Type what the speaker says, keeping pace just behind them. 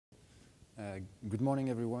Good morning,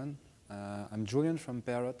 everyone. I'm Julien from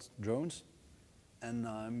Parrot Drones, and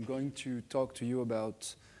I'm going to talk to you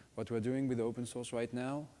about what we're doing with open source right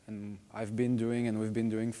now, and I've been doing and we've been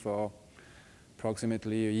doing for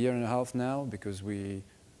approximately a year and a half now, because we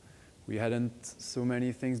hadn't so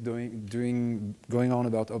many things going on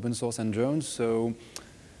about open source and drones. So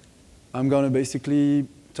I'm going to basically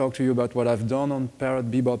talk to you about what I've done on Parrot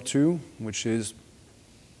Bebop 2, which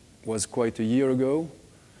was quite a year ago.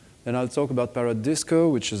 Then I'll talk about Parrot Disco,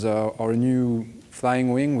 which is our new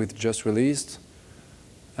flying wing we've just released,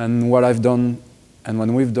 and what I've done and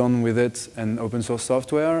when we've done with it and open source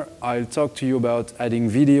software. I'll talk to you about adding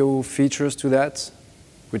video features to that,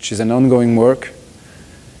 which is an ongoing work.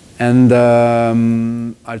 And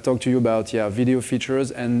I'll talk to you about video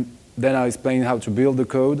features, and then I'll explain how to build the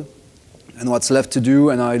code and what's left to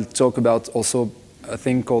do, and I'll talk about also a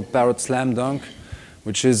thing called Parrot Slam Dunk,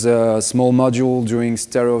 which is a small module doing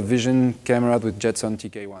stereo vision camera with Jetson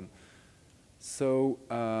TK1. So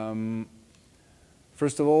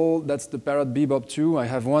first of all, that's the Parrot Bebop 2. I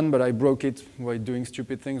have one, but I broke it by doing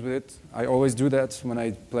stupid things with it. I always do that when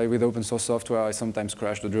I play with open source software. I sometimes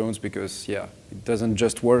crash the drones because, it doesn't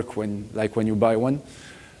just work like when you buy one.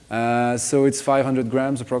 So it's 500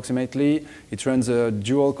 grams approximately. It runs a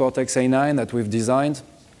dual Cortex A9 that we've designed.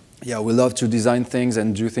 We love to design things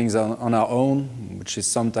and do things on our own, which is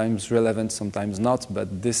sometimes relevant, sometimes not, but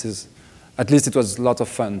at least it was a lot of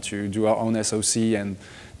fun to do our own SoC and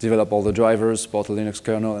develop all the drivers, support a Linux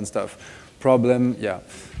kernel and stuff. Problem,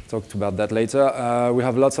 talked about that later. We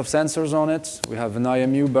have lots of sensors on it. We have an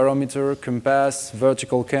IMU, barometer, compass,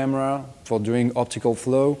 vertical camera for doing optical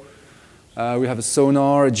flow. We have a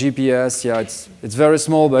sonar, a GPS. It's very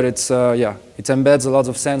small, but it embeds a lot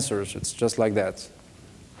of sensors. It's just like that,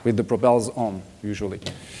 with the propels on, usually.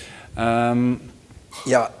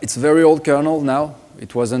 It's a very old kernel now.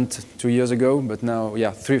 It wasn't 2 years ago, but now,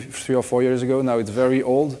 3 or 4 years ago, now it's very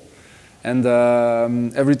old. And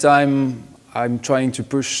every time I'm trying to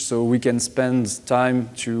push so we can spend time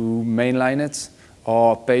to mainline it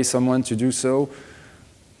or pay someone to do so,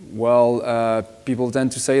 well, people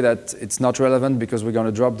tend to say that it's not relevant because we're going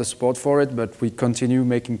to drop the support for it, but we continue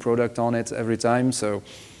making product on it every time. So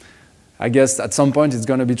I guess at some point it's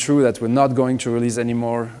going to be true that we're not going to release any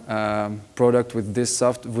more product with this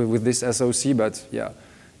SoC, but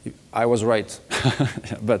I was right.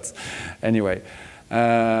 But anyway,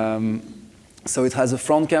 so it has a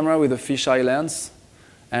front camera with a fisheye lens,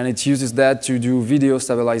 and it uses that to do video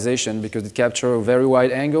stabilization because it captures a very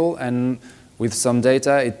wide angle, and with some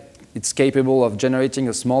data it's capable of generating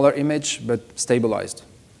a smaller image but stabilized.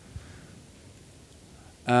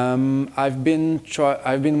 I've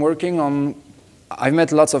been working on. I've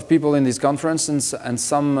met lots of people in this conference, and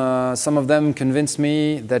some of them convinced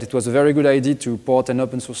me that it was a very good idea to port an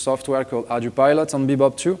open source software called ArduPilot on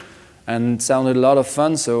Bebop 2, and it sounded a lot of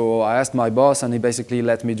fun. So I asked my boss, and he basically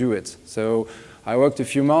let me do it. So I worked a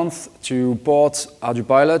few months to port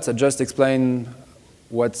ArduPilot. I just explain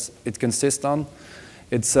what it consists on.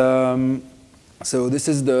 It's so this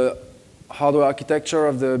is the hardware architecture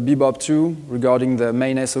of the Bebop 2 regarding the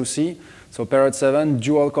main SoC. So Parrot 7,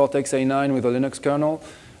 dual Cortex A9 with a Linux kernel.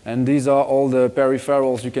 And these are all the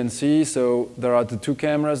peripherals you can see. So there are the 2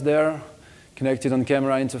 cameras there, connected on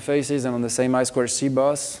camera interfaces and on the same I2C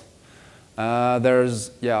bus.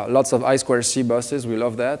 There's lots of I2C buses. We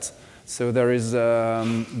love that. So there is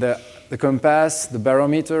the compass, the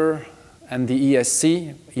barometer, and the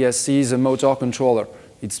ESC. ESC is a motor controller.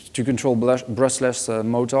 It's to control brushless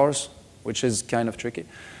motors, which is kind of tricky.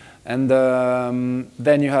 And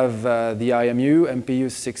then you have the IMU,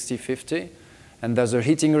 MPU 6050, and there's a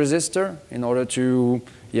heating resistor. In order to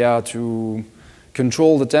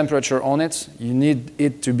control the temperature on it, you need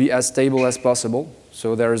it to be as stable as possible.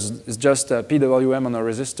 So it's just a PWM on a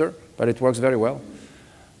resistor, but it works very well.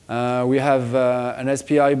 We have an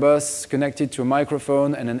SPI bus connected to a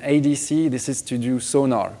microphone and an ADC. This is to do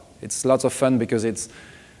sonar. It's lots of fun because it's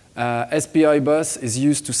SPI bus is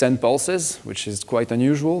used to send pulses, which is quite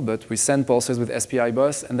unusual, but we send pulses with SPI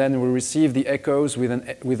bus, and then we receive the echoes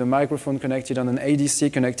with a microphone connected on an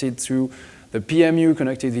ADC connected to the PMU,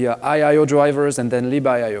 connected via IIO drivers, and then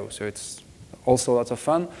libIO. So it's also lots of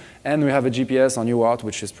fun. And we have a GPS on UART,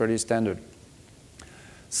 which is pretty standard.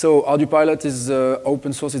 So ArduPilot is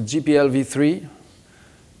open source. It's GPL v3.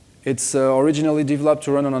 It's originally developed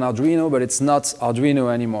to run on an Arduino, but it's not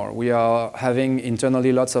Arduino anymore. We are having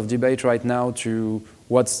internally lots of debate right now to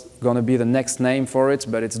what's going to be the next name for it,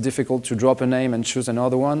 but it's difficult to drop a name and choose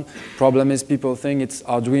another one. Problem is people think it's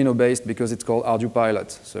Arduino based because it's called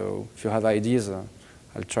ArduPilot. So if you have ideas,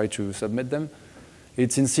 I'll try to submit them.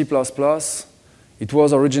 It's in C++. It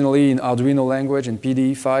was originally in Arduino language, in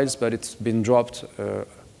PDE files, but it's been dropped,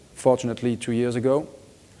 fortunately, 2 years ago.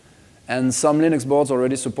 And some Linux boards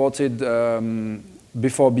already supported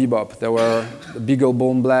before Bebop. There were Beagle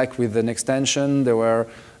Bone Black with an extension. There were,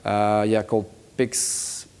 called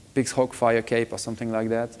Pix Hawk Fire Cape or something like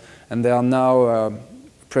that. And there are now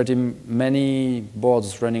pretty many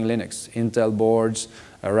boards running Linux. Intel boards,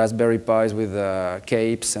 Raspberry Pis with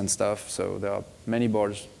capes and stuff. So there are many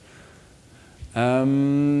boards.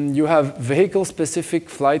 You have vehicle-specific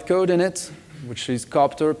flight code in it, which is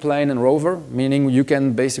copter, plane, and rover, meaning you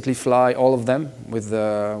can basically fly all of them with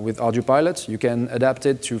ArduPilot. You can adapt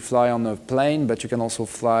it to fly on a plane, but you can also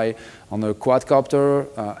fly on a quadcopter,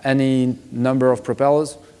 any number of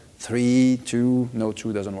propellers. 3, 2, no,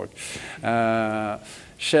 2 doesn't work.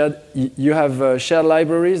 You have shared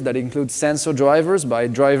libraries that include sensor drivers. By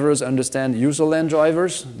drivers, understand user land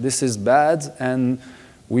drivers. This is bad, and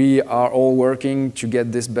we are all working to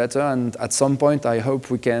get this better. And at some point, I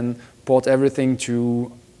hope we can port everything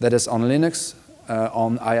that is on Linux,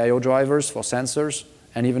 on IIO drivers for sensors,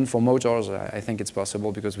 and even for motors. I think it's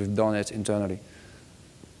possible because we've done it internally.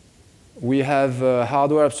 We have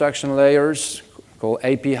hardware abstraction layers called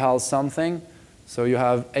APHAL something. So you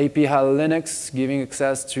have APHAL Linux giving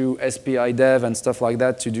access to SPI dev and stuff like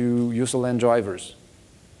that to do userland drivers.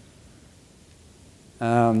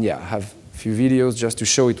 I have a few videos just to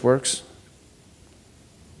show it works.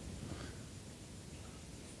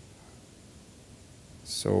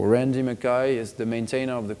 So Randy Mackay is the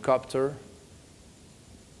maintainer of the copter.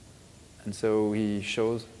 And so he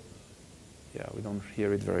shows, we don't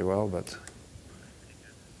hear it very well, but.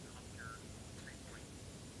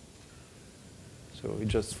 So he's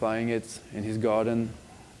just flying it in his garden.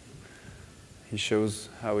 He shows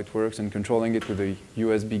how it works and controlling it with a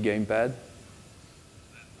USB gamepad.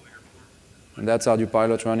 And that's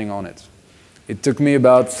ArduPilot running on it. It took me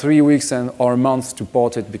about 3 weeks or a month to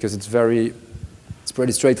port it because it's pretty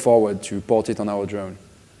straightforward to port it on our drone.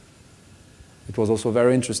 It was also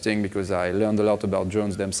very interesting because I learned a lot about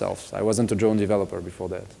drones themselves. I wasn't a drone developer before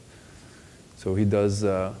that. So he does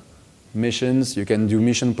missions. You can do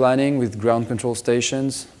mission planning with ground control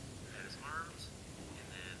stations.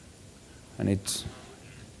 And it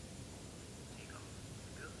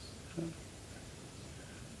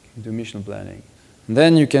can do mission planning. And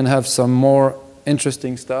then you can have some more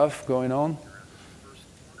interesting stuff going on.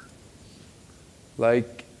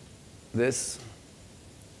 Like this.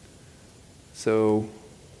 So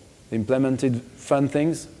implemented fun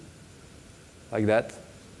things like that.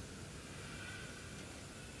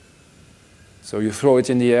 So you throw it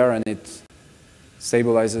in the air and it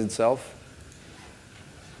stabilizes itself.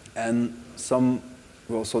 And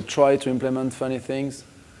we also try to implement funny things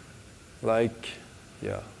like,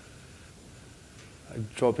 like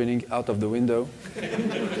dropping it out of the window.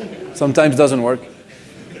 Sometimes it doesn't work.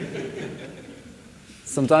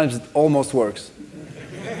 Sometimes it almost works.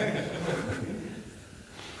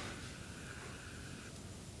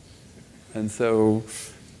 And so,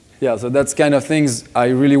 so that's kind of things I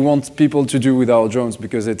really want people to do with our drones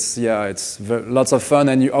because it's lots of fun,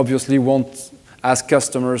 and you obviously won't ask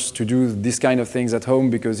customers to do this kind of things at home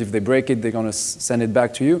because if they break it, they're going to send it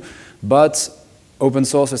back to you. But open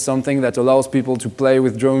source is something that allows people to play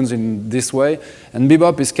with drones in this way. And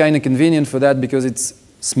Bebop is kind of convenient for that because it's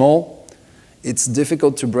small. It's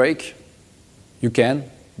difficult to break. You can.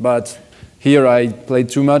 But here I played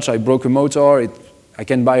too much. I broke a motor. I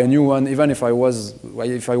can buy a new one. Even if I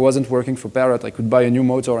wasn't working for Parrot, I could buy a new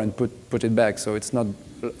motor and put it back. So it's not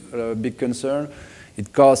a big concern.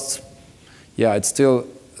 It costs, it's still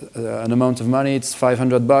an amount of money. It's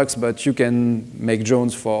 $500, but you can make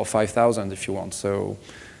drones for 5,000 if you want. So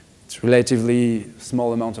it's relatively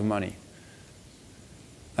small amount of money.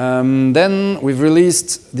 Then we've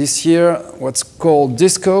released this year what's called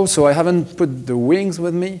Disco. So I haven't put the wings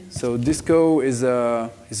with me. So Disco is a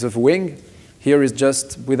wing. Here is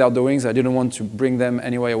just without the wings. I didn't want to bring them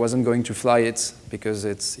anyway. I wasn't going to fly it because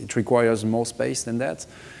it requires more space than that.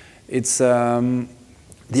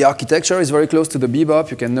 The architecture is very close to the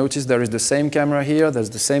Bebop. You can notice there is the same camera here. There's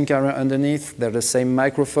the same camera underneath. There's the same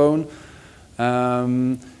microphone.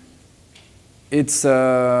 So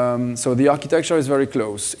the architecture is very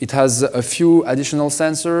close. It has a few additional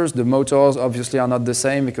sensors. The motors obviously are not the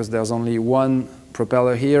same because there's only one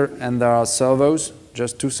propeller here, and there are servos,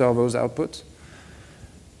 just 2 servos output.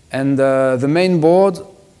 And the main board,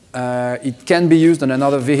 it can be used on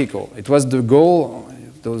another vehicle. It was the goal.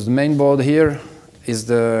 The main board here is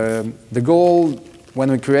the goal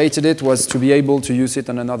when we created it was to be able to use it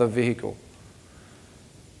on another vehicle.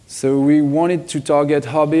 So we wanted to target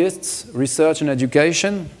hobbyists, research and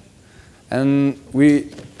education, And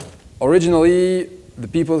originally, the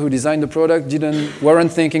people who designed the product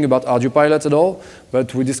weren't thinking about ArduPilot at all,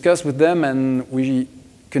 but we discussed with them and we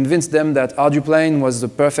convinced them that ArduPlane was the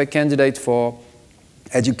perfect candidate for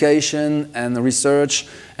education and research,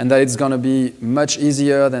 and that it's going to be much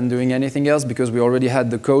easier than doing anything else because we already had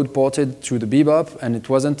the code ported to the Bebop and it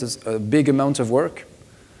wasn't a big amount of work.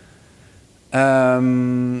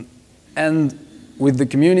 And with the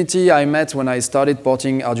community I met when I started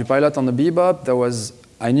porting ArduPilot on the Bebop,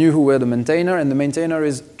 I knew who were the maintainer, and the maintainer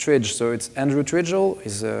is Tridge. So it's Andrew Tridgell.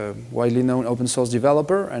 He's a widely known open source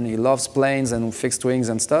developer, and he loves planes and fixed wings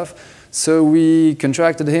and stuff. So we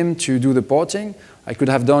contracted him to do the porting. I could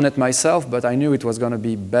have done it myself, but I knew it was going to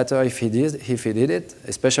be better if he did it,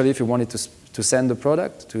 especially if he wanted to sell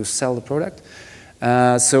the product.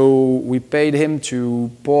 So we paid him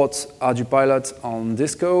to port ArduPilot on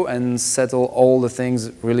Disco and settle all the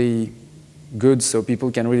things really good so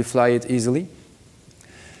people can really fly it easily.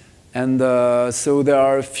 And so there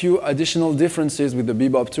are a few additional differences with the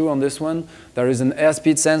Bebop 2 on this one. There is an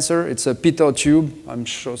airspeed sensor. It's a pitot tube. I'm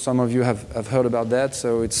sure some of you have heard about that.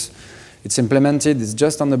 So it's implemented. It's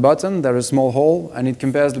just on the bottom. There's a small hole, and it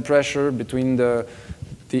compares the pressure between the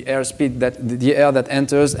airspeed, the air that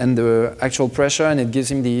enters, and the actual pressure, and it gives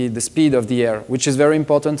him the speed of the air, which is very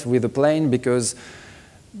important with the plane because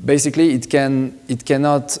basically it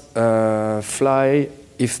cannot fly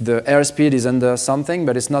if the airspeed is under something,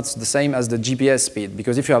 but it's not the same as the GPS speed,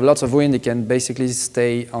 because if you have lots of wind, it can basically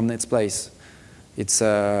stay on its place. It's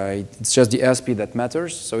just the airspeed that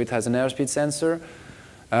matters, so it has an airspeed sensor.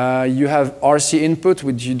 You have RC input,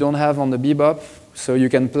 which you don't have on the Bebop, so you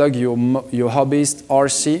can plug your hobbyist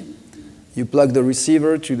RC. You plug the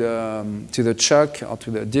receiver to the chuck or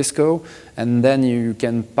to the Disco, and then you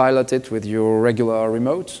can pilot it with your regular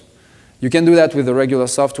remote. You can do that with the regular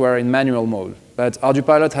software in manual mode. But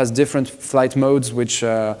ArduPilot has different flight modes, which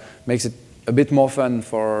makes it a bit more fun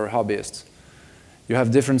for hobbyists. You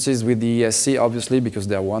have differences with the ESC, obviously, because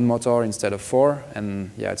they're one motor instead of 4.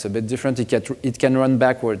 And yeah, it's a bit different. It can run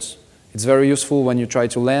backwards. It's very useful when you try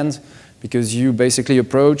to land, because you basically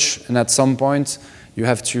approach, and at some point, you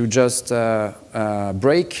have to just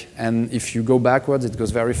brake. And if you go backwards, it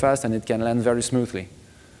goes very fast, and it can land very smoothly.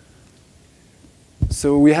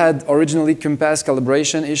 So we had originally compass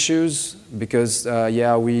calibration issues because,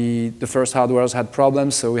 the first hardwares had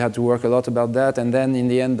problems, so we had to work a lot about that. And then in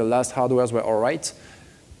the end, the last hardwares were all right,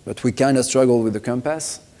 but we kind of struggled with the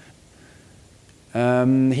compass.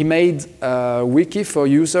 He made a wiki for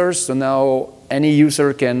users, so now any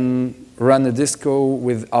user can run a Disco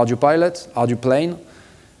with ArduPilot, ArduPlane.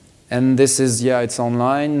 And this is, it's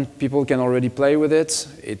online. People can already play with it.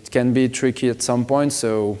 It can be tricky at some point,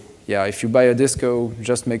 so yeah, if you buy a Disco,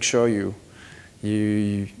 just make sure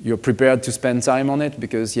you're prepared to spend time on it,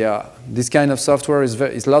 because this kind of software is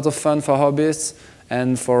a lot of fun for hobbyists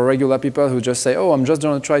and for regular people who just say, oh, I'm just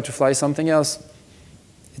going to try to fly something else.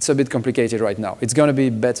 It's a bit complicated right now. It's going to be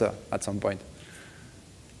better at some point.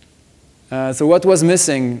 So what was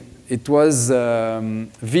missing? It was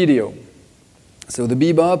video. So the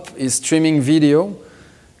Bebop is streaming video,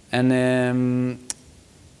 and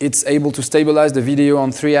it's able to stabilize the video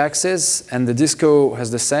on 3 axes, and the Disco has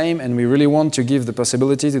the same, and we really want to give the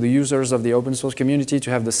possibility to the users of the open source community to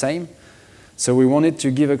have the same. So we wanted to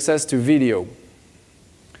give access to video.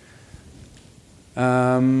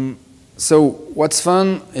 So what's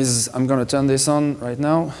fun is, I'm going to turn this on right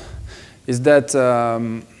now, is that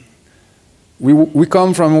we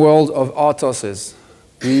come from a world of RTOSes.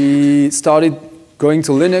 We started going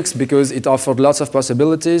to Linux because it offered lots of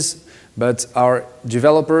possibilities. But our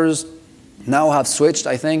developers now have switched,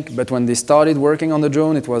 I think. But when they started working on the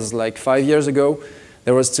drone, it was like 5 years ago,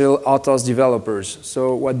 there were still RTOS developers.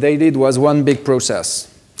 So what they did was one big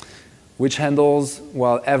process, which handles,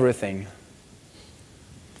 well, everything.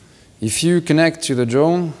 If you connect to the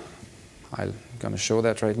drone, I'm going to show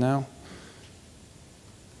that right now.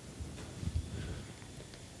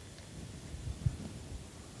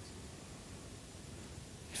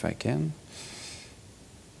 If I can.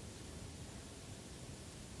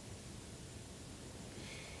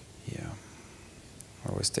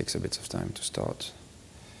 Always takes a bit of time to start.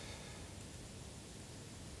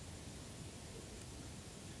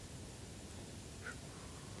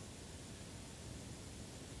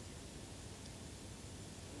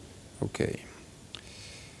 Okay.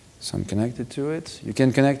 So I'm connected to it. You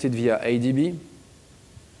can connect it via ADB.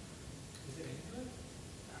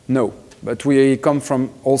 No, but we come from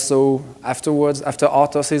also afterwards, after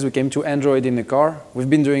RTOSes, we came to Android in the car. We've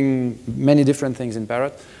been doing many different things in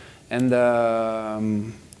Parrot. And,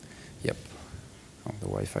 yep, oh, the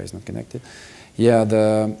Wi-Fi is not connected.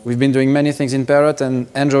 Yeah, we've been doing many things in Parrot, and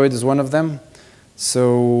Android is one of them.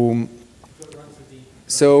 So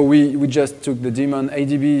we just took the daemon.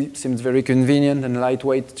 ADB seems very convenient and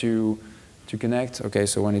lightweight to connect. Okay,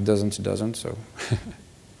 so when it doesn't, it doesn't. So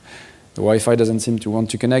the Wi-Fi doesn't seem to want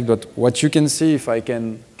to connect. But what you can see, if I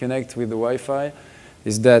can connect with the Wi-Fi,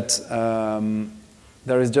 is that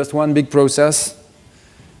there is just one big process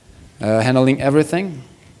handling everything.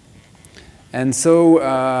 And so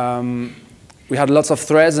we had lots of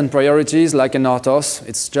threads and priorities like an RTOS.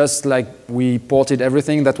 It's just like we ported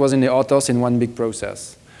everything that was in the RTOS in one big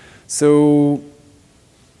process. So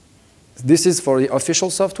this is for the official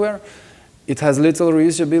software. It has little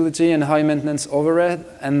reusability and high maintenance overhead.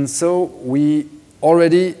 And so we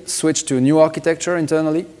already switched to a new architecture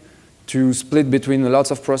internally to split between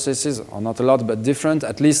lots of processes, or not a lot, but different,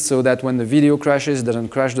 at least so that when the video crashes, it doesn't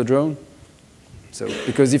crash the drone. So,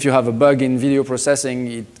 because if you have a bug in video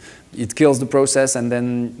processing, it kills the process and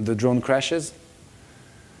then the drone crashes.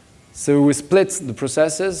 So we split the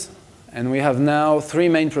processes, and we have now 3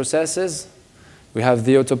 main processes. We have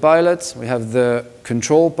the autopilot, we have the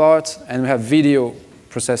control part, and we have video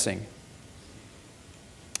processing.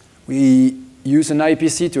 We use an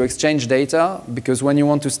IPC to exchange data, because when you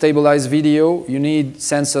want to stabilize video, you need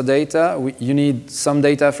sensor data, you need some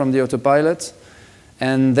data from the autopilot,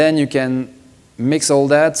 and then you can mix all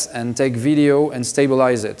that and take video and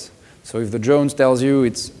stabilize it. So if the drone tells you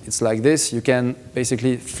it's like this, you can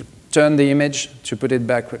basically turn the image to put it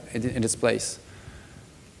back in its place.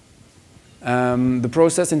 The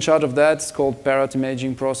process in charge of that is called Parrot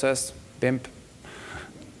Imaging Process, PIMP.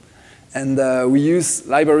 And we use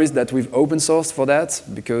libraries that we've open sourced for that,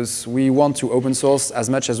 because we want to open source as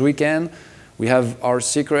much as we can. We have our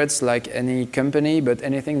secrets like any company, but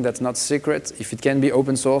anything that's not secret, if it can be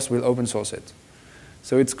open source, we'll open source it.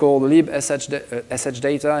 So it's called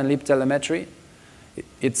libshdata and libtelemetry.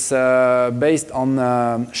 It's based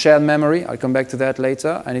on shared memory. I'll come back to that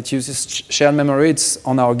later. And it uses shared memory. It's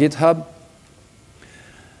on our GitHub.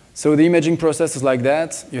 So the imaging process is like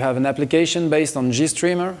that. You have an application based on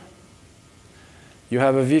GStreamer. You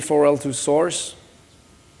have a V4L2 source.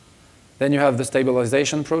 Then you have the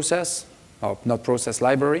stabilization process, or not process,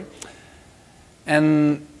 library.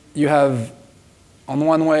 And you have, on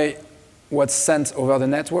one way, what's sent over the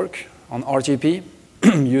network on RTP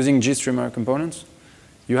using GStreamer components.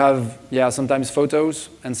 You have, sometimes photos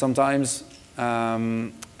and sometimes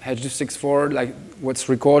H.264, like what's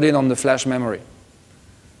recorded on the flash memory.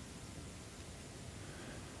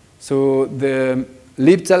 So the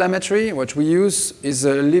libtelemetry, what we use, is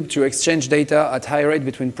a lib to exchange data at high rate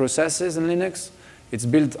between processes in Linux. It's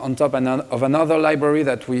built on top of another library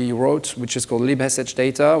that we wrote, which is called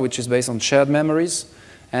libshdata, which is based on shared memories.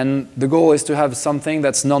 And the goal is to have something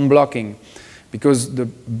that's non-blocking, because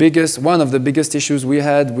one of the biggest issues we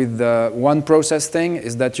had with the one process thing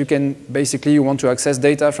is that you want to access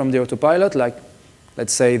data from the autopilot, like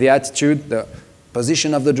let's say the attitude, the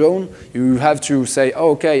position of the drone. You have to say,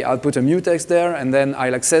 oh, okay, I'll put a mutex there, and then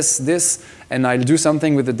I'll access this, and I'll do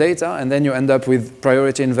something with the data, and then you end up with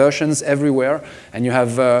priority inversions everywhere, and you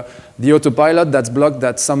have the autopilot that's blocked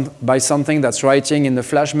by something that's writing in the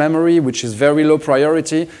flash memory, which is very low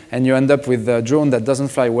priority, and you end up with a drone that doesn't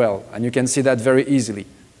fly well. And you can see that very easily.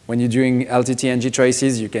 When you're doing LTTNG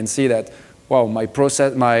traces, you can see that, wow, my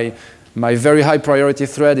very high priority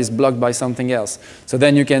thread is blocked by something else. So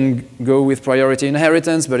then you can go with priority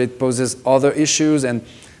inheritance, but it poses other issues, and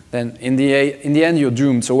then in the end you're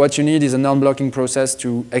doomed. So what you need is a non-blocking process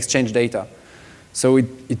to exchange data. So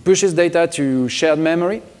it pushes data to shared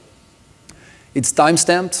memory. It's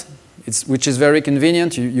timestamped, which is very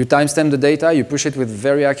convenient. You timestamp the data, you push it with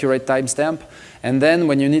very accurate timestamp, and then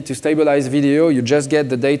when you need to stabilize video, you just get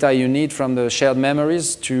the data you need from the shared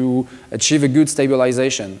memories to achieve a good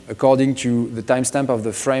stabilization according to the timestamp of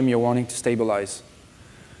the frame you're wanting to stabilize.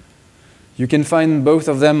 You can find both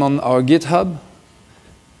of them on our GitHub.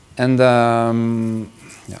 And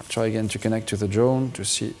try again to connect to the drone to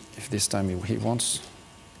see if this time he wants.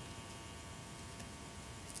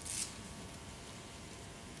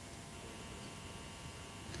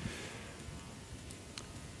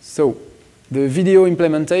 So the video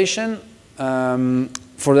implementation,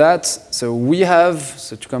 for that,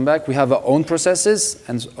 to come back, we have our own processes.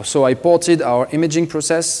 And so I ported our imaging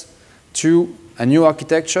process to a new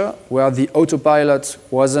architecture where the autopilot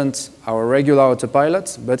wasn't our regular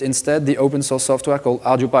autopilot, but instead the open source software called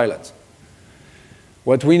ArduPilot.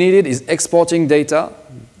 What we needed is exporting data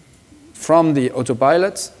from the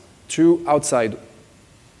autopilot to outside.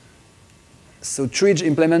 So Tridge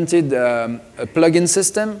implemented a plugin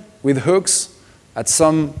system with hooks at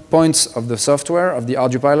some points of the software, of the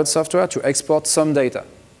ArduPilot software, to export some data.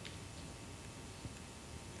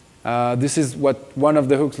 This is what one of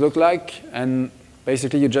the hooks look like, and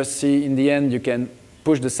basically you just see in the end you can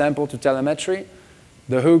push the sample to telemetry.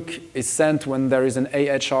 The hook is sent when there is an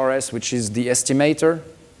AHRS, which is the estimator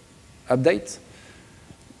update.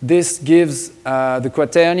 This gives the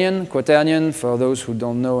quaternion. Quaternion, for those who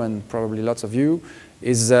don't know, and probably lots of you,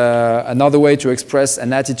 is another way to express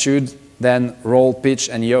an attitude than roll, pitch,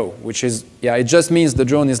 and yaw, which is, yeah, it just means the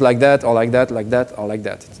drone is like that, or like that, like that, or like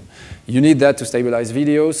that. You need that to stabilize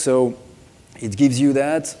video, so it gives you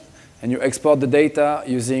that, and you export the data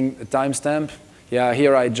using a timestamp. Yeah,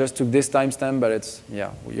 here I just took this timestamp, but it's,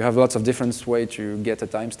 yeah, you have lots of different ways to get a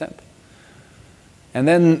timestamp. And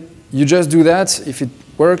then you just do that if it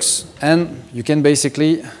works, and you can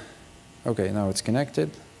basically, okay, now it's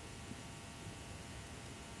connected.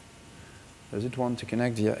 Does it want to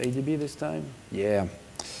connect via ADB this time? Yeah.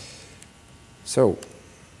 So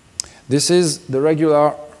this is the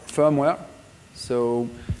regular firmware. So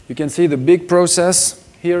you can see the big process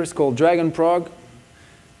here is called Dragon Prog.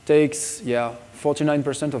 Takes, yeah,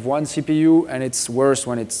 49% of one CPU, and it's worse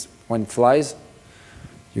when it flies.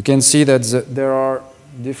 You can see that there are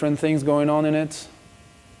different things going on in it.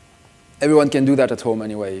 Everyone can do that at home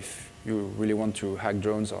anyway if you really want to hack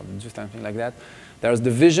drones or do something like that. There's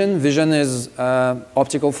the vision. Vision is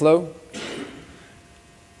optical flow.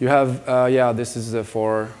 You have, yeah, this is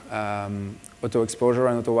for auto exposure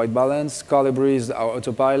and auto white balance. Colibri is our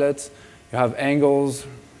autopilot. You have angles,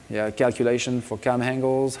 yeah, calculation for cam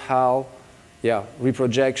angles, HAL, yeah,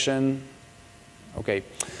 reprojection. Okay,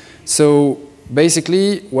 so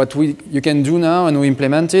basically what you can do now, and we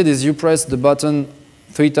implemented, is you press the button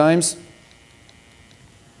 3 times,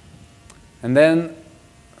 and then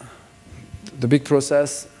the big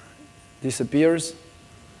process disappears,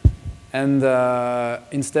 and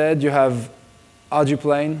instead you have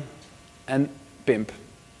ArduPlane and PIMP,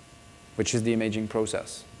 which is the imaging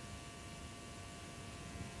process.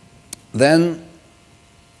 Then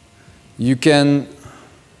you can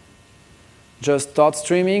just start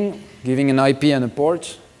streaming, giving an IP and a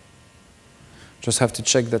port. Just have to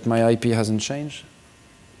check that my IP hasn't changed.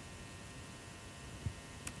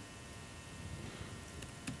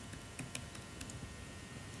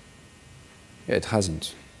 Yeah, it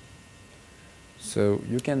hasn't. So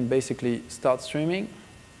you can basically start streaming,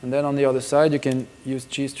 and then on the other side you can use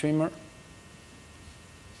GStreamer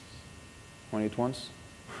when it wants.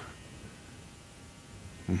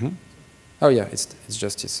 Mm-hmm. Oh yeah,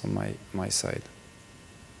 it's on my side.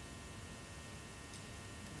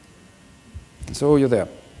 So you're there.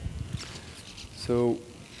 So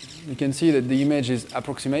you can see that the image is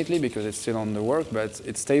approximately, because it's still on the work, but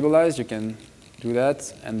it's stabilized. You can do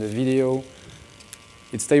that, and the video,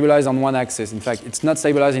 it's stabilized on one axis. In fact, it's not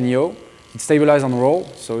stabilized in yaw. It's stabilized on roll,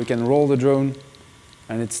 so you can roll the drone,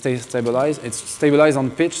 and it stays stabilized. It's stabilized on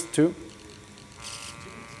pitch too.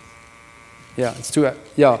 Yeah,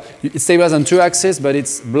 it's stabilized on 2 axes, but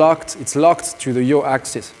it's blocked. It's locked to the yaw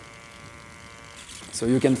axis, so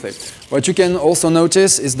you can flip. What you can also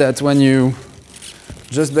notice is that when you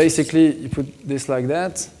just basically you put this like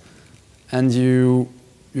that, and you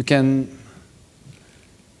can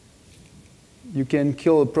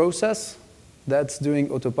kill a process that's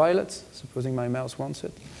doing autopilot. Supposing my mouse wants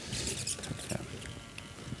it. Yeah.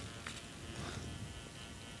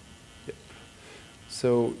 Yep.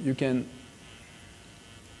 So you can.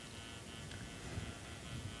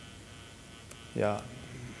 Yeah.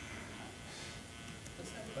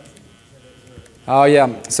 Oh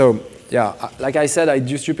yeah. So yeah, like I said, I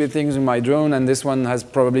do stupid things with my drone, and this one has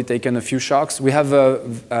probably taken a few shocks. We have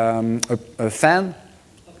a fan.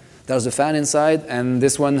 There's a fan inside, and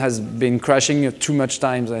this one has been crashing too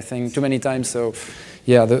many times. So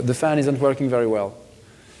yeah, the fan isn't working very well.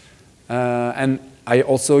 And I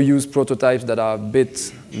also use prototypes that are a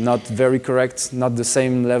bit not very correct, not the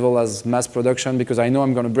same level as mass production, because I know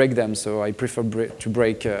I'm going to break them, so I prefer to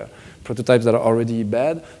break prototypes that are already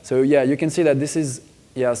bad. So yeah, you can see that this is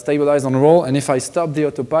stabilized on roll, and if I stop the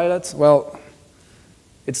autopilot, well,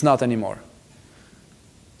 it's not anymore.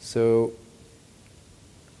 So,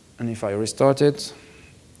 and if I restart it,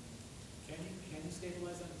 can you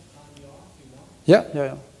stabilize on the off?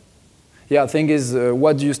 Yeah. Yeah, the thing is,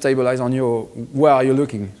 what do you stabilize on your, where are you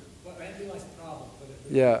looking? Well, I realize the problem, but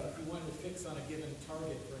if you wanted to fix on a given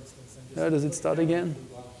target, for instance, and just does it start again?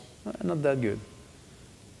 Not that good.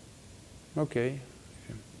 Okay.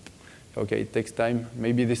 Okay, it takes time.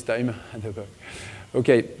 Maybe this time.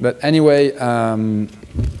 Okay, but anyway,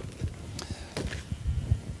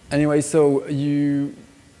 anyway, so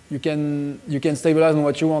you can stabilize on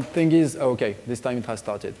what you want. Thing is, oh, okay, this time it has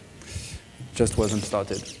started. It just wasn't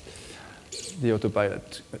started. The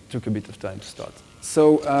autopilot took a bit of time to start.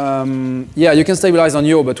 So yeah, you can stabilize on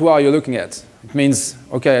you, but who are you looking at? It means,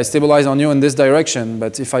 okay, I stabilize on you in this direction,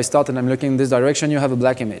 but if I start and I'm looking in this direction, you have a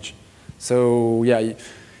black image. So yeah,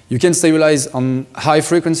 you can stabilize on high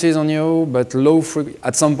frequencies on you, but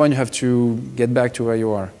at some point you have to get back to where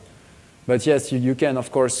you are. But yes, you can,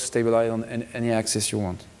 of course, stabilize on any axis you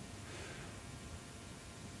want.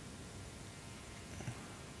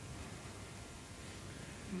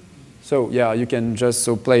 So yeah, you can just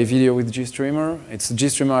play video with GStreamer. It's a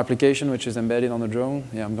GStreamer application which is embedded on the drone.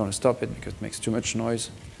 Yeah, I'm going to stop it because it makes too much noise.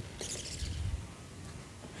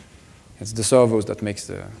 It's the servos that makes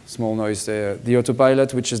the small noise. The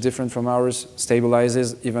autopilot, which is different from ours,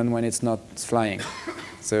 stabilizes even when it's not flying.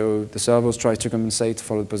 So the servos try to compensate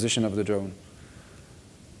for the position of the drone.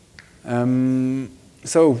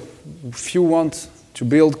 So if you want to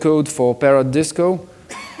build code for Parrot Disco,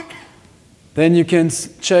 then you can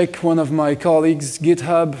check one of my colleagues'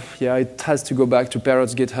 GitHub. Yeah, it has to go back to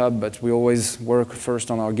Parrot's GitHub, but we always work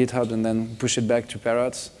first on our GitHub and then push it back to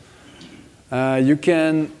Parrot's. You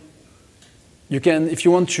can, if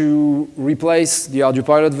you want to replace the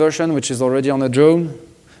ArduPilot version, which is already on a drone,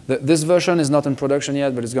 this version is not in production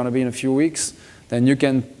yet, but it's going to be in a few weeks. Then you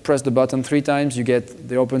can press the button 3 times, you get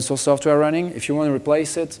the open source software running. If you want to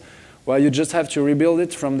replace it, well, you just have to rebuild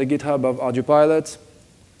it from the GitHub of ArduPilot.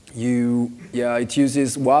 It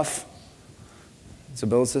uses WAF. It's a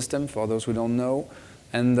build system for those who don't know.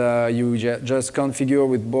 And you just configure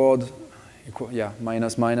with board,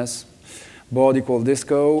 minus, board equal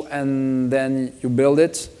disco, and then you build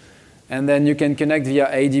it. And then you can connect via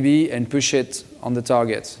ADB and push it on the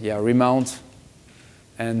target. Yeah, remount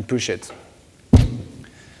and push it.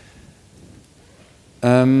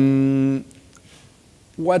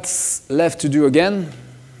 What's left to do again?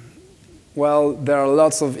 Well, there are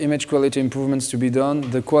lots of image quality improvements to be done.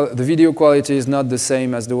 The video quality is not the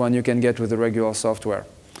same as the one you can get with the regular software.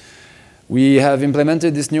 We have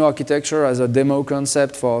implemented this new architecture as a demo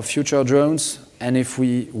concept for future drones. And if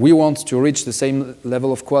we want to reach the same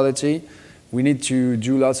level of quality, we need to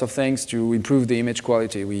do lots of things to improve the image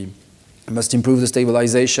quality. We must improve the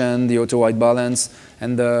stabilization, the auto-white balance,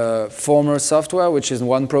 and the former software, which is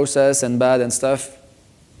one process and bad and stuff.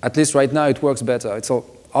 At least right now, it works better. It's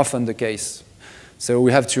often the case. So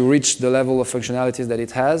we have to reach the level of functionalities that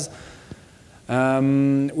it has.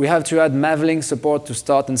 We have to add Mavlink support to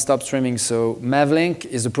start and stop streaming. So Mavlink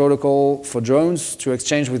is a protocol for drones to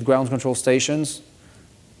exchange with ground control stations,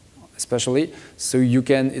 especially. So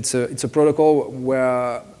it's a protocol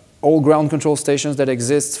where all ground control stations that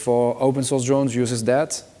exist for open source drones uses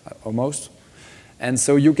that, almost. And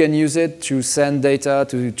so you can use it to send data,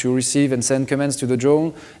 to receive and send commands to the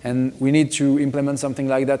drone. And we need to implement something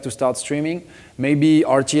like that to start streaming. Maybe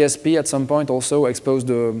RTSP at some point also expose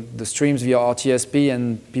the streams via RTSP,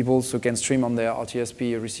 and people also can stream on their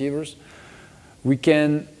RTSP receivers. We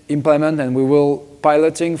can implement, and we will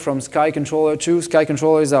piloting from Sky Controller too. Sky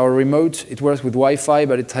Controller is our remote. It works with Wi-Fi,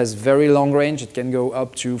 but it has very long range. It can go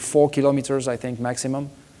up to 4 kilometers, I think,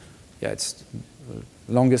 maximum. Yeah, it's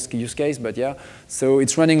longest use case, but yeah. So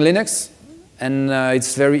it's running Linux, and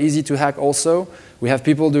it's very easy to hack also. We have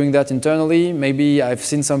people doing that internally. Maybe I've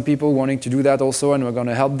seen some people wanting to do that also, and we're going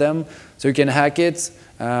to help them. So you can hack it.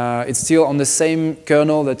 It's still on the same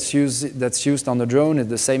kernel that's used on the drone. It's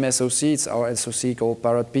the same SoC. It's our SoC called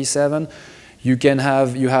Parrot P7. You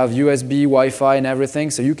have USB, Wi-Fi, and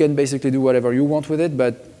everything. So you can basically do whatever you want with it,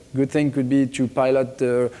 but good thing could be to pilot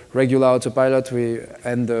the regular autopilot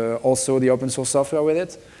and also the open source software with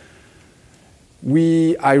it.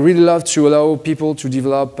 I really love to allow people to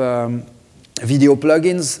develop video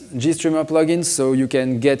plugins, GStreamer plugins, so you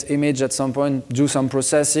can get image at some point, do some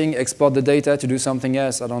processing, export the data to do something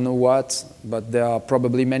else. I don't know what, but there are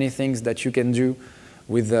probably many things that you can do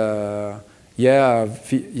with VR.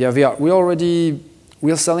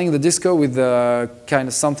 We're selling the Disco with kind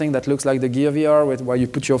of something that looks like the Gear VR, where you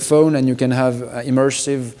put your phone and you can have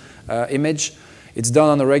immersive image. It's done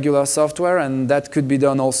on the regular software, and that could be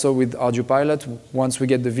done also with ArduPilot. Once we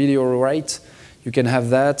get the video right, you can have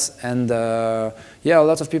that. And yeah, a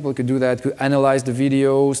lot of people could do that, could analyze the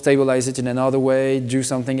video, stabilize it in another way, do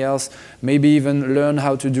something else, maybe even learn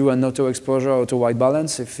how to do an auto exposure, auto white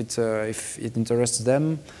balance if it interests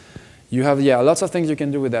them. You have, lots of things you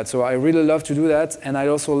can do with that. So I really love to do that, and I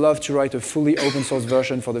also love to write a fully open source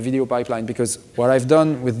version for the video pipeline, because what I've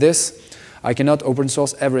done with this, I cannot open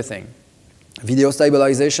source everything. Video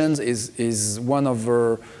stabilizations is one of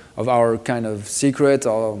of our kind of secret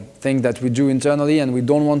or thing that we do internally and we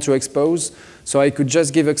don't want to expose. So I could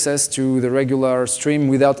just give access to the regular stream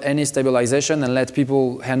without any stabilization and let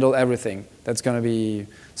people handle everything. That's going to be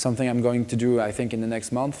something I'm going to do, I think, in the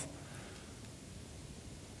next month.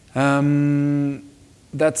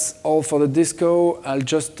 That's all for the disco. I'll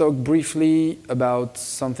just talk briefly about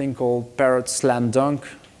something called Parrot Slam Dunk,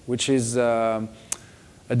 which is a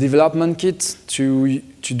development kit to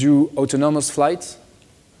do autonomous flight.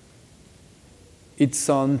 It's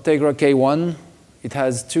on Tegra K1. It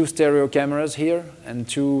has 2 stereo cameras here and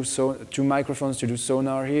two microphones to do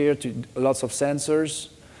sonar here, lots of sensors.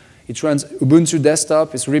 It runs Ubuntu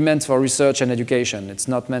desktop. It's really meant for research and education. It's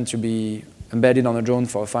not meant to be embedded on a drone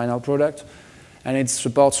for a final product. And it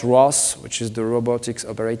supports ROS, which is the robotics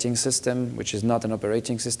operating system, which is not an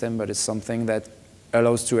operating system, but it's something that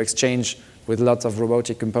allows to exchange with lots of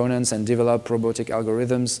robotic components and develop robotic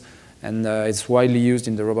algorithms. And it's widely used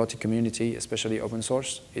in the robotic community, especially open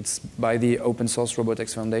source. It's by the Open Source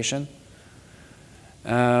Robotics Foundation.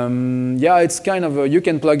 Yeah, it's kind of you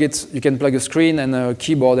can plug a screen and a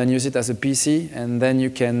keyboard and use it as a PC, and then you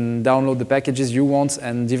can download the packages you want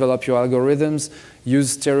and develop your algorithms,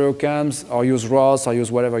 use stereo cams or use ROS or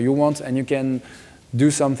use whatever you want, and you can do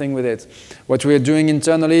something with it. What we're doing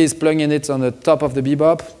internally is plugging it on the top of the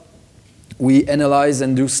Bebop. We analyze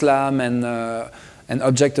and do SLAM and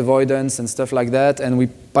object avoidance and stuff like that, and we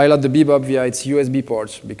pilot the Bebop via its USB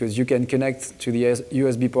port, because you can connect to the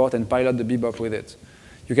USB port and pilot the Bebop with it.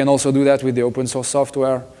 You can also do that with the open source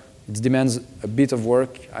software. It demands a bit of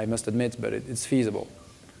work, I must admit, but it's feasible.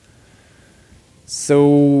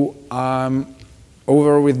 So I'm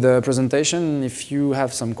over with the presentation if you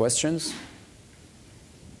have some questions.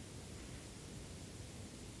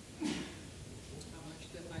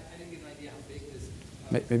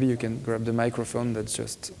 Maybe you can grab the microphone that's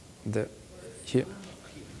just here.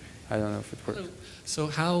 I don't know if it works. So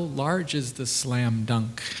how large is the Slam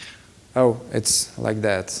Dunk? Oh, it's like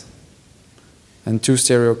that. And 2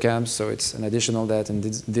 stereo cams, so it's an additional that in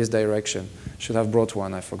this direction. Should have brought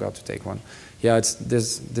one, I forgot to take one. Yeah, it's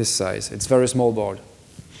this size. It's very small board.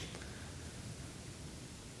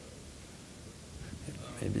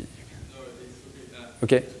 Maybe.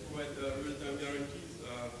 Okay.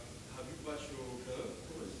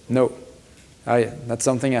 No, that's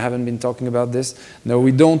something I haven't been talking about this. No,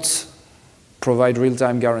 we don't provide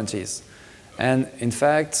real-time guarantees. And in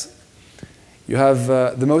fact, you have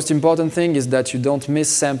the most important thing is that you don't miss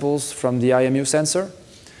samples from the IMU sensor.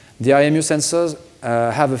 The IMU sensors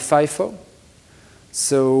have a FIFO,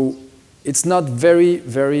 so it's not very,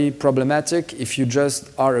 very problematic if you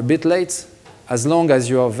just are a bit late, as long as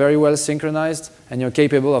you are very well synchronized and you're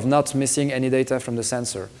capable of not missing any data from the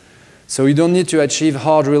sensor. So you don't need to achieve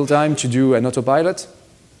hard real-time to do an autopilot.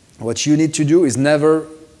 What you need to do is never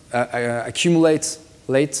accumulate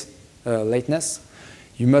lateness.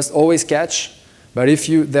 You must always catch, but if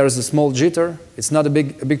there's a small jitter, it's not a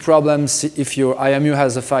big problem if your IMU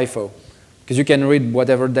has a FIFO, because you can read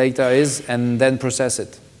whatever data is and then process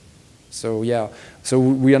it. So yeah, so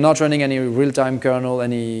we are not running any real-time kernel,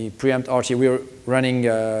 any preempt RT. We're running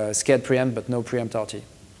SCAD preempt, but no preempt RT.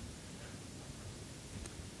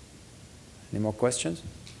 Any more questions?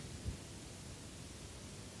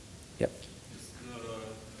 Yep. Is there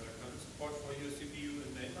kind of support for your CPU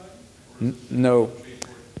in mainline? No.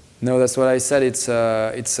 No, that's what I said. It's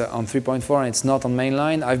on 3.4 and it's not on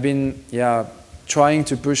mainline. I've been trying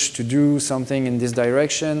to push to do something in this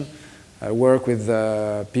direction. I work with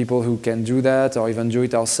people who can do that or even do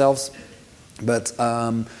it ourselves. But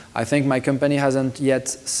I think my company hasn't yet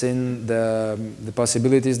seen the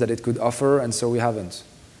possibilities that it could offer, and so we haven't.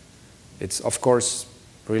 It's, of course,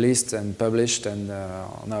 released and published and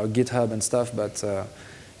on our GitHub and stuff, but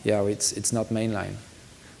yeah, it's not mainline.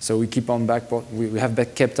 So we keep on we have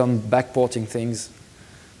kept on backporting things,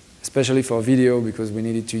 especially for video, because we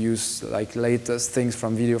needed to use like latest things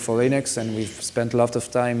from video for Linux, and we've spent a lot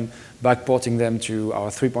of time backporting them to our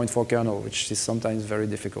 3.4 kernel, which is sometimes very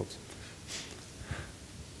difficult.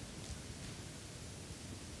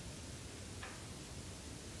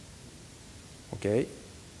 Okay.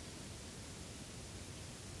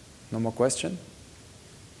 No more question?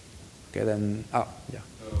 Okay, then, yeah,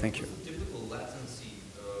 thank you. What's the typical latency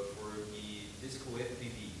for the Disco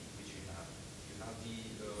FPV which you have? You have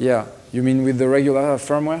the... Yeah, you mean with the regular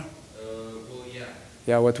firmware? Well, yeah.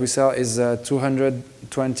 Yeah, what we sell is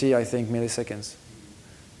 220, I think, milliseconds.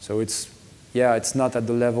 So it's, yeah, it's not at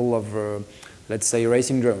the level of, let's say,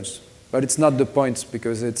 racing drones. But it's not the point,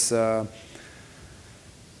 because it's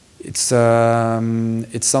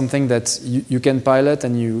It's something that you can pilot,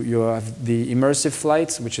 and you have the immersive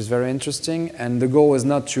flight, which is very interesting. And the goal is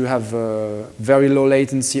not to have very low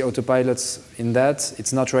latency autopilots in that.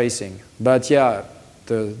 It's not racing. But yeah,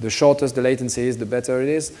 the shortest the latency is, the better it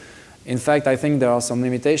is. In fact, I think there are some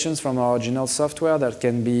limitations from our original software that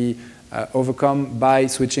can be overcome by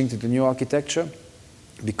switching to the new architecture,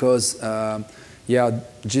 because yeah,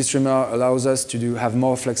 GStreamer allows us to have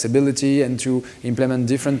more flexibility and to implement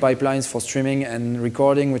different pipelines for streaming and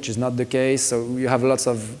recording, which is not the case. So you have lots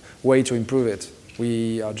of ways to improve it.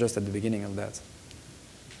 We are just at the beginning of that.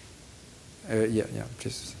 Yeah,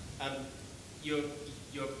 please. Your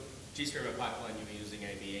GStreamer pipeline, you were using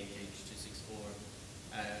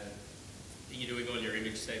ABNKH264. Are you doing all your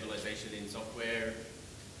image stabilization in software?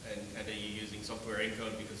 And are you using software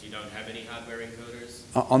encode because you don't have any hardware encoders?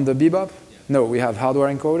 On the Bebop? Yeah. No, we have hardware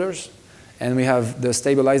encoders, and we have the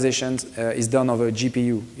stabilization is done over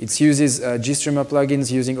GPU. It uses GStreamer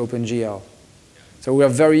plugins using OpenGL. Yeah. So we are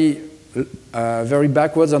very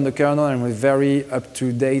backwards on the kernel, and we're very up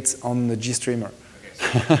to date on the GStreamer. Okay, so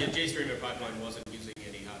your GStreamer pipeline wasn't using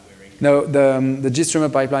any hardware encoders? No, the GStreamer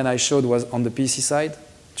pipeline I showed was on the PC side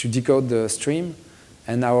to decode the stream.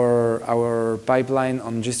 And our pipeline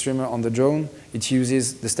on GStreamer on the drone, it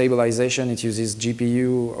uses the stabilization, it uses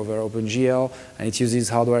GPU over OpenGL, and it uses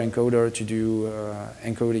hardware encoder to do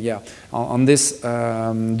encoding. Yeah, on this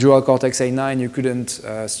dual Cortex A9, you couldn't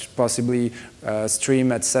possibly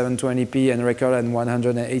stream at 720p and record at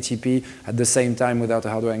 180p at the same time without a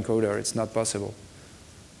hardware encoder. It's not possible.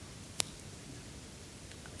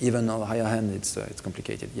 Even on the higher end, it's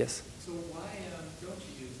complicated. Yes. So why don't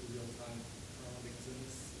you use the real-time kernel? Because in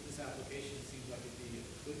this application, it seems like it'd be a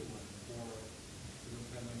good one for the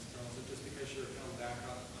real-time links kernel. Is it just because you're kind of back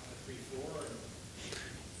on the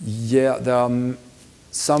 3.4? Yeah, there are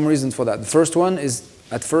some reasons for that. The first one is,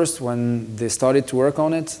 at first, when they started to work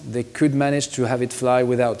on it, they could manage to have it fly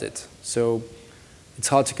without it. So it's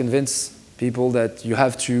hard to convince people that you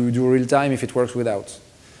have to do real-time if it works without.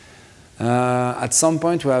 At some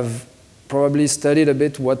point, we have probably studied a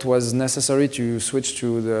bit what was necessary to switch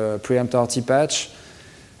to the preempt RT patch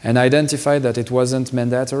and identified that it wasn't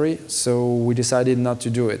mandatory, so we decided not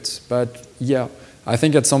to do it. But yeah, I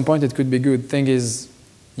think at some point it could be good. Thing is,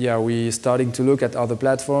 yeah, we're starting to look at other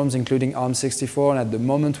platforms, including ARM64, and at the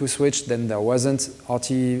moment we switched, then there wasn't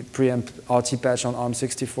preempt RT patch on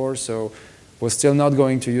ARM64, so we're still not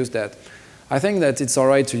going to use that. I think that it's all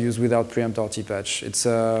right to use without preempt RT patch.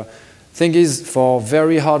 Thing is, for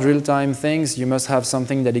very hard real-time things, you must have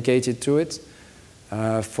something dedicated to it.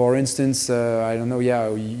 For instance, I don't know,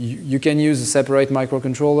 yeah, you can use a separate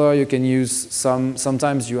microcontroller. You can use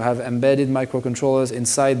sometimes you have embedded microcontrollers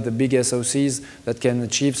inside the big SoCs that can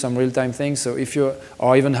achieve some real-time things. So if you,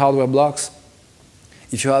 or even hardware blocks,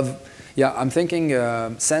 if you have, yeah, I'm thinking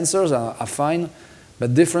sensors are fine,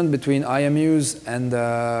 but different between IMUs and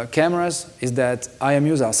cameras is that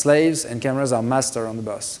IMUs are slaves and cameras are master on the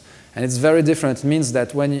bus. And it's very different. It means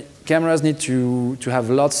that when cameras need to have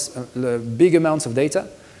big amounts of data,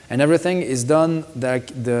 and everything is done,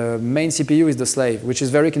 the main CPU is the slave, which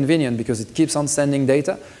is very convenient because it keeps on sending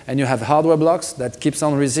data, and you have hardware blocks that keeps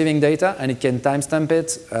on receiving data, and it can timestamp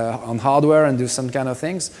it on hardware and do some kind of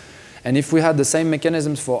things. And if we had the same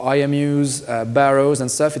mechanisms for IMUs, Barrows and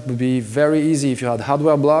stuff, it would be very easy if you had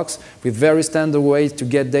hardware blocks with very standard ways to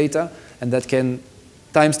get data, and that can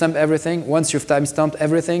timestamp everything. Once you've timestamped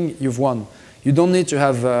everything, you've won. You don't need to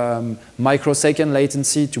have microsecond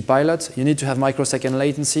latency to pilot. You need to have microsecond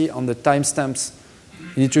latency on the timestamps.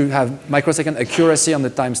 You need to have microsecond accuracy on the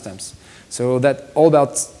timestamps. So that's all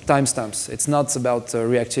about timestamps. It's not about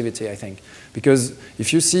reactivity, I think. Because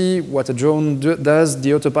if you see what a drone does,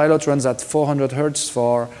 the autopilot runs at 400 hertz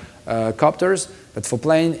for copters, but for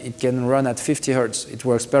plane, it can run at 50 hertz. It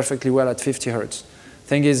works perfectly well at 50 hertz.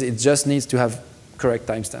 Thing is, it just needs to have correct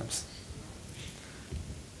timestamps.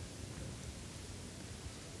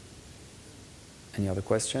 Any other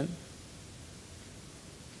question?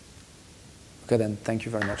 Okay, then, thank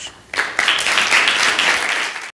you very much.